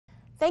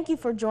Thank you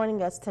for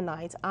joining us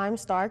tonight. I'm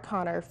Star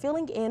Connor,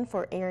 filling in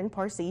for Aaron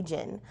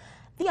Parsegian.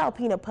 The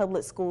Alpena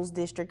Public Schools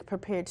District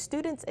prepared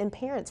students and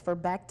parents for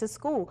back to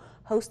school,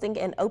 hosting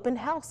an open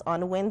house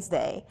on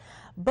Wednesday.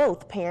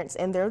 Both parents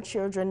and their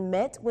children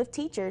met with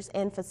teachers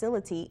and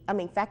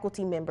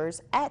faculty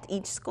members at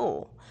each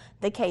school.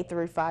 The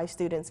K-5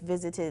 students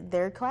visited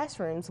their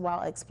classrooms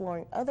while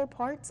exploring other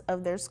parts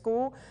of their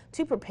school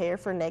to prepare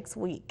for next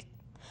week.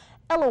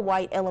 Ella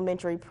White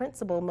Elementary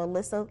Principal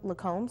Melissa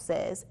Lacombe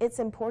says it's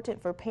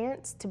important for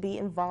parents to be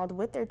involved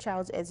with their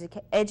child's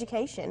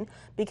education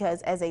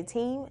because as a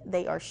team,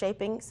 they are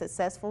shaping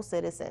successful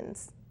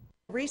citizens.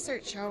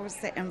 Research shows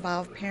that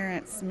involved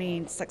parents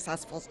mean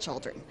successful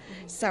children.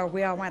 So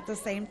we all want the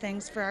same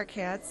things for our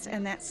kids,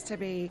 and that's to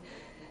be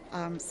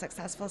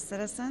successful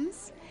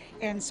citizens.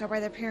 And so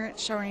by the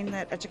parents showing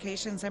that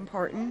education is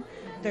important,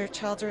 their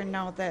children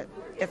know that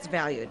it's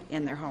valued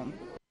in their home.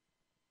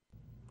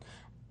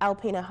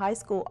 Alpena High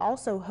School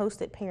also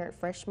hosted Parent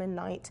Freshman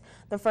Night.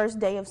 The first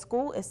day of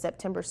school is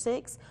September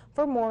 6th.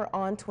 For more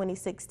on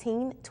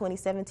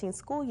 2016-2017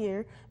 school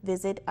year,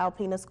 visit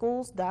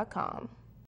alpenaschools.com.